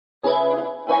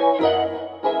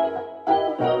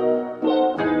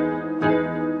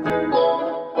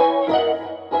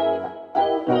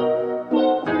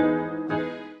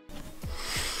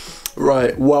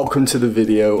welcome to the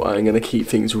video. I'm going to keep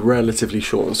things relatively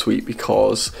short and sweet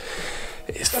because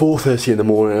it's 4:30 in the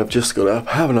morning. I've just got up,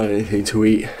 haven't had anything to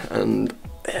eat, and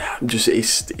I'm just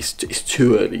it's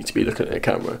too early to be looking at a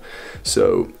camera.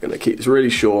 So I'm going to keep this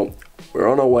really short. We're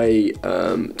on our way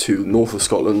to north of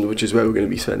Scotland, which is where we're going to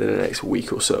be spending the next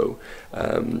week or so.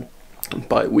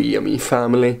 By we, I mean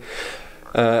family.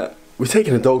 We're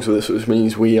taking the dogs with us, which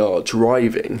means we are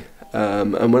driving.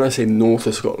 And when I say north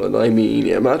of Scotland, I mean,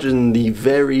 imagine the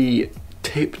very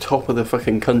tip top of the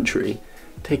fucking country,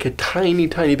 take a tiny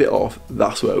bit off,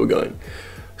 that's where we're going.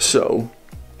 So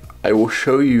I will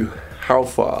show you how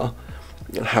far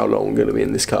and how long we're going to be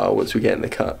in this car once we get in the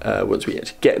car, once we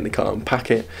actually get in the car and pack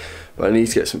it. But I need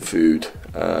to get some food,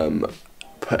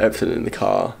 put everything in the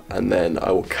car, and then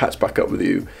I will catch back up with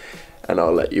you and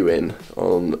I'll let you in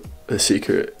on the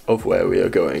secret of where we are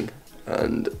going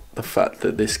and the fact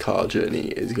that this car journey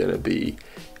is going to be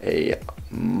a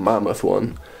mammoth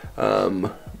one,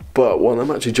 but one I'm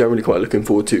actually generally quite looking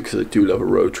forward to because I do love a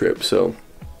road trip. So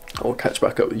I'll catch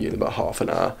back up with you in about half an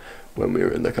hour when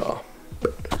we're in the car.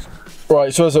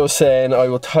 Right, so as I was saying, I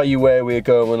will tell you where we're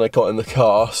going when I got in the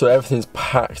car. So everything's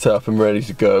packed up and ready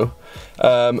to go.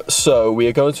 So we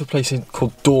are going to a place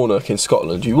called Dornoch in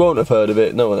Scotland. You won't have heard of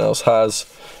it, no one else has.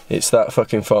 It's that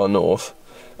fucking far north.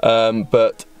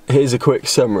 But here's a quick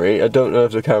summary. I don't know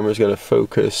if the camera's going to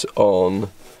focus on...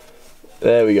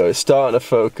 There we go, it's starting to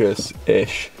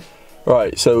focus-ish.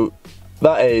 Right, so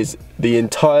that is the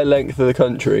entire length of the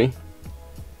country,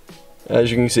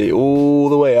 as you can see, all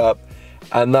the way up.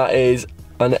 And that is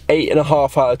an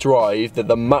 8.5 hour drive that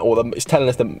the map, well, it's telling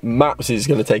us the maps is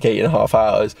going to take 8.5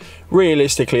 hours.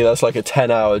 Realistically, that's like a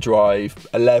 10-hour drive,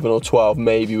 11 or 12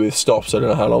 maybe with stops. I don't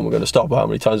know how long we're going to stop, or how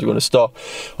many times we're going to stop,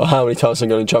 or how many times I'm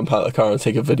going to jump out of the car and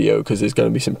take a video, because there's going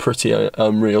to be some pretty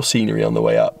unreal scenery on the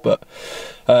way up. But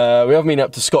we haven't been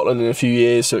up to Scotland in a few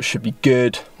years, so it should be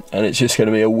good. And it's just going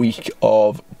to be a week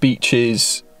of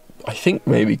beaches, I think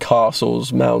maybe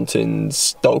castles,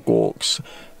 mountains, dog walks,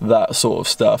 that sort of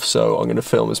stuff. So I'm going to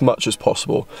film as much as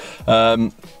possible, but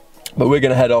we're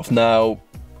going to head off now.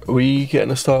 Are we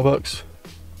getting a Starbucks?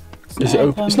 Is it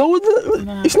open? It's not.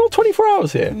 No. It's not 24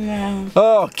 hours here. No.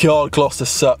 Oh god, Gloucester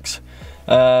sucks.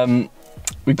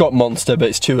 We've got Monster, but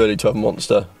it's too early to have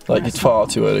Monster. Like, it's far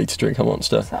too early to drink a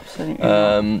Monster. It's absolutely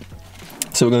right.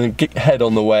 So we're going to head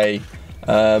on the way,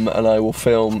 and I will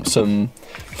film some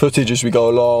footage as we go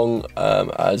along,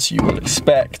 as you will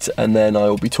expect, and then I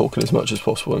will be talking as much as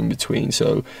possible in between.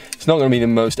 So it's not going to be the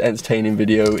most entertaining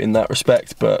video in that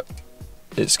respect, but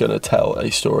it's going to tell a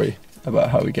story about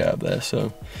how we get up there.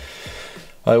 So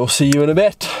I will see you in a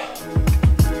bit.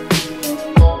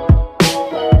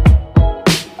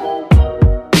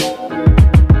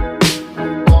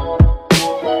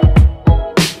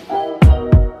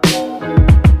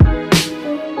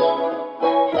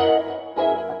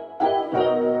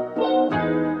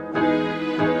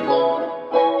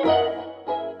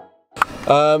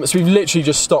 So we've literally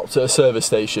just stopped at a service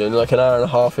station, like an hour and a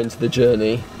half into the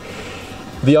journey.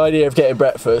 The idea of getting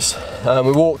breakfast,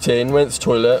 we walked in, went to the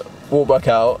toilet, walked back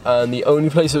out, and the only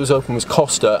place that was open was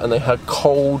Costa, and they had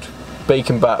cold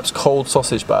bacon baps, cold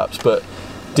sausage baps, but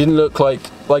didn't look like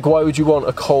why would you want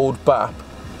a cold bap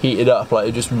heated up? Like,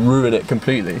 it just ruin it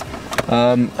completely.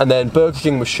 And then Burger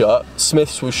King was shut,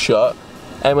 Smith's was shut,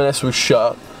 M&S was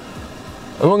shut.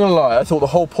 I'm not gonna lie, I thought the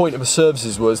whole point of the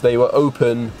services was they were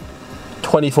open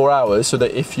 24 hours, so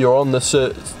that if you're on the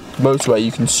motorway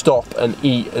you can stop and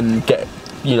eat and get,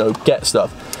 you know, get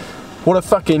stuff. What a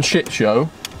fucking shit show.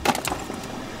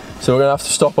 So we're gonna have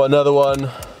to stop at another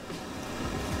one,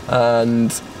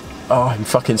 and oh, I'm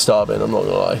fucking starving, I'm not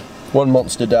gonna lie. One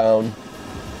Monster down,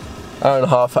 hour and a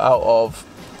half out of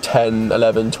 10,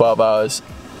 11, 12 hours.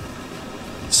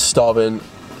 Starving.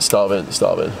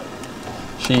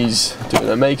 She's doing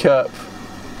her makeup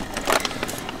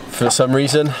for some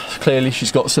reason. Clearly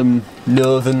she's got some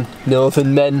northern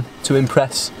men to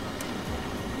impress.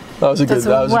 That was a good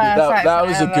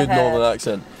northern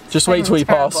accent. Just wait till we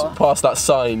pass that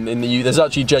sign in the U. There's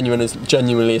actually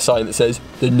genuinely a sign that says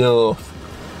the North.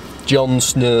 Jon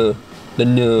Snow, the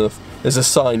North. There's a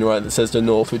sign right that says the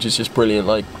North, which is just brilliant,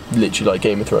 like literally like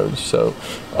Game of Thrones. So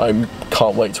I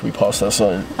can't wait till we pass that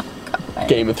sign.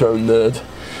 Game of Thrones nerd.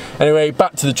 Anyway,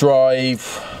 back to the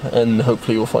drive, and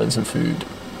hopefully we'll find some food.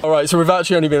 Alright, so we've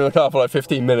actually only been in the car for like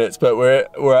 15 minutes, but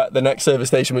we're at the next service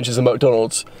station, which is a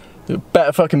McDonald's. It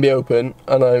better fucking be open,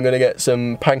 and I'm going to get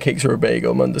some pancakes or a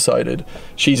bagel, I'm undecided.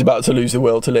 She's about to lose the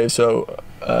will to live, so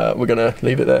we're going to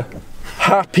leave it there.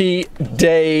 Happy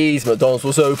days! McDonald's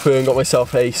was open, got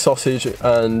myself a sausage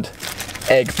and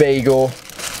egg bagel,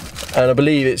 and I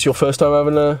believe it's your first time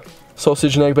having a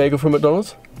sausage and egg bagel from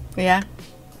McDonald's? Yeah.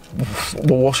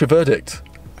 Well, what's your verdict?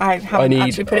 I haven't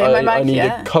actually put it in my bag I need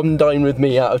yet. a come dine with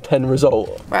me out of 10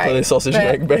 result for this sausage and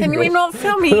egg bagel. Can we not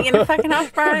film me eating a fucking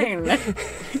hash brown?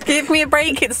 Give me a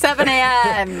break, it's 7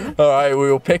 AM. Alright,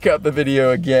 we will pick up the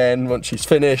video again once she's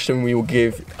finished and we will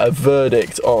give a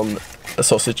verdict on a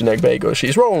sausage and egg bagel.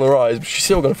 She's rolling her eyes, but she's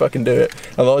still gonna fucking do it.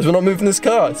 Otherwise we're not moving this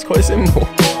car, it's quite simple.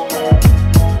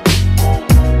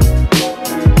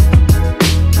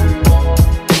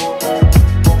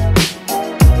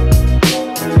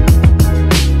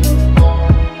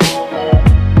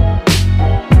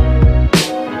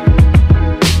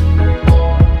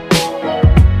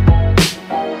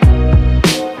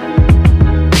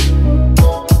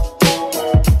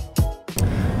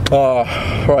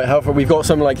 Right, how far? We've got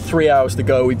something like 3 hours to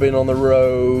go. We've been on the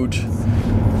road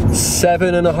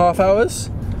 7.5 hours.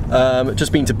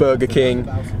 Just been to Burger King,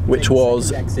 which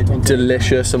was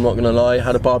delicious, I'm not gonna lie.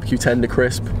 Had a barbecue tender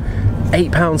crisp.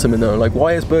 £8 something though. Like,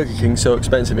 why is Burger King so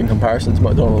expensive in comparison to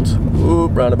McDonald's? Ooh,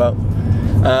 roundabout.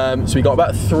 So we got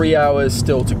about 3 hours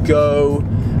still to go.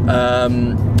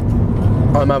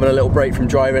 I'm having a little break from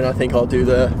driving. I think I'll do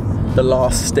the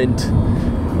last stint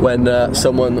when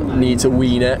someone needs a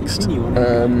wee next,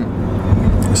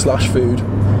 slash food.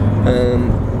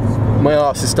 My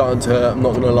arse is starting to hurt, I'm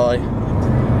not gonna lie.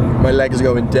 My legs are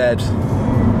going dead.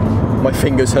 My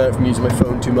fingers hurt from using my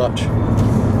phone too much.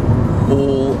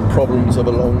 All problems of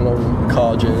a long, long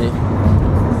car journey.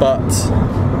 But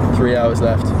 3 hours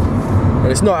left.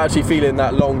 And it's not actually feeling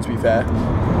that long, to be fair.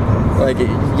 Like,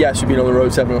 yes, we've been on the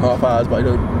road 7.5 hours, but I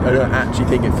don't actually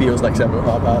think it feels like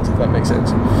 7.5 hours, if that makes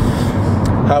sense.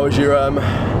 How was your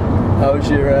how was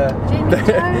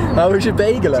your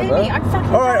bagel, Emma? Jamie, I'm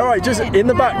fucking all right, just in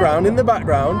the background, No.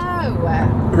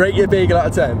 Rate your bagel out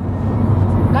of 10.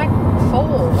 Like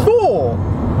 4. 4?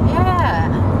 Yeah.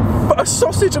 But a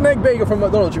sausage and egg bagel from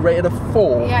McDonald's, you rated a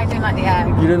 4? Yeah, I didn't like the egg.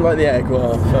 You didn't like the egg?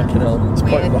 Well, fucking hell. It's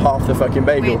quite half the fucking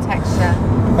bagel. Weird texture.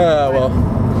 Well,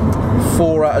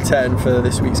 4 out of 10 for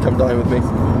this week's Come Dine With Me.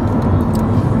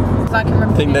 I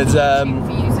think there's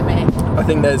I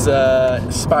think there's a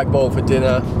spag bowl for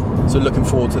dinner, so looking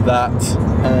forward to that.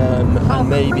 And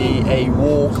maybe a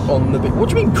walk on the beach. What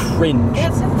do you mean cringe?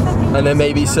 And then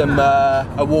maybe some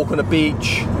a walk on the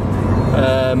beach.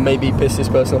 Maybe piss this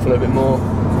person off a little bit more.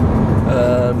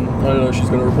 I don't know if she's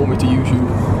going to report me to YouTube.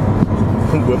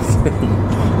 We'll see.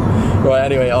 Right,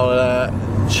 anyway, I'll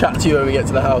chat to you when we get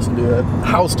to the house and do a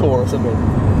house tour or something.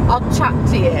 I'll chat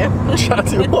to you. Chat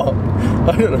to you what? I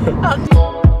don't know.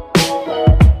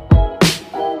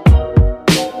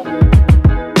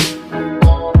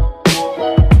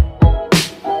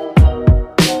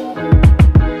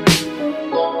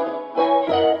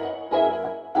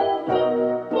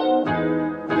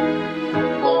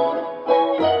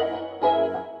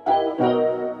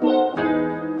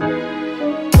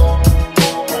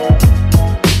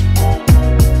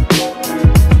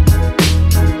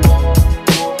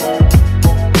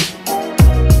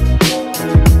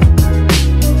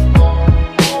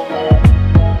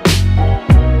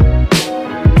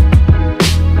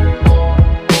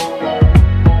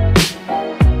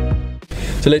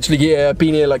 So literally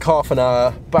been here like half an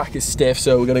hour, back is stiff,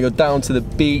 so we're gonna go down to the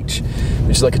beach,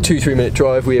 which is like a 2-3 minute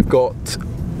drive. We have got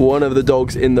one of the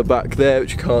dogs in the back there,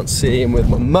 which you can't see, and with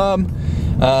my mum.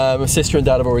 My sister and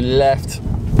dad have already left.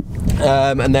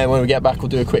 And then when we get back, we'll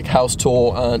do a quick house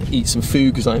tour and eat some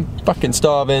food because I'm fucking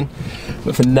starving.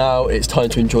 But for now, it's time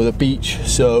to enjoy the beach.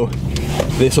 So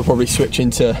this will probably switch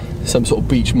into some sort of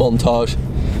beach montage.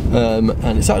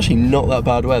 And it's actually not that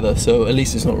bad weather, so at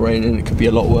least it's not raining. It could be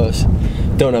a lot worse.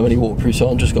 Don't have any waterproofs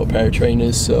on, just got a pair of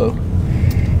trainers, so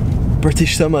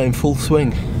British summer in full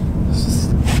swing.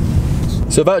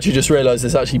 So I've actually just realised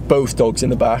there's actually both dogs in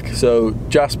the back. So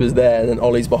Jasper's there and then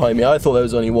Ollie's behind me. I thought there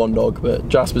was only one dog, but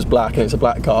Jasper's black and it's a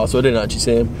black car, so I didn't actually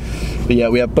see him. But yeah,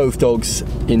 we have both dogs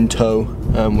in tow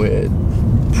and we're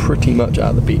pretty much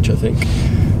at the beach, I think.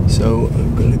 So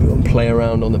I'm going to go and play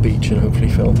around on the beach and hopefully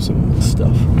film some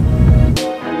stuff.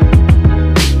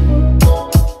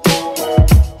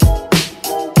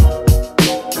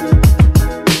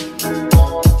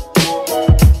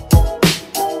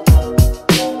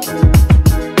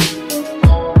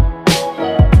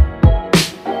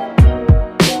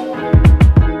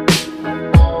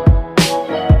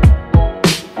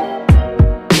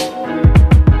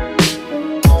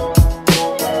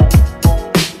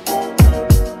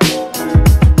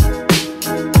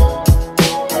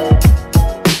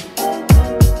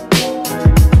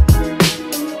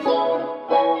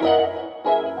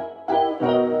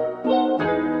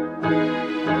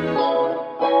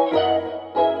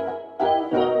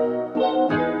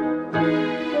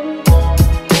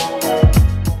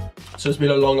 So it's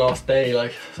been a long ass day,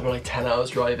 like something like 10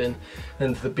 hours driving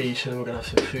into the beach, and we're gonna have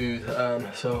some food.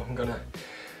 So I'm gonna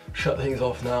shut things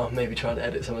off now, maybe try and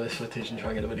edit some of this footage and try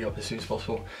and get a video up as soon as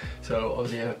possible. So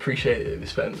obviously I appreciate it. We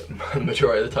spent the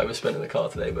majority of the time I spent in the car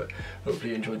today, but hopefully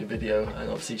you enjoyed the video,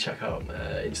 and obviously check out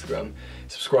Instagram,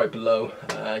 subscribe below,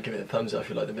 give it a thumbs up if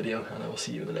you like the video, and I will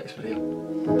see you in the next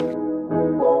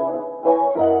video.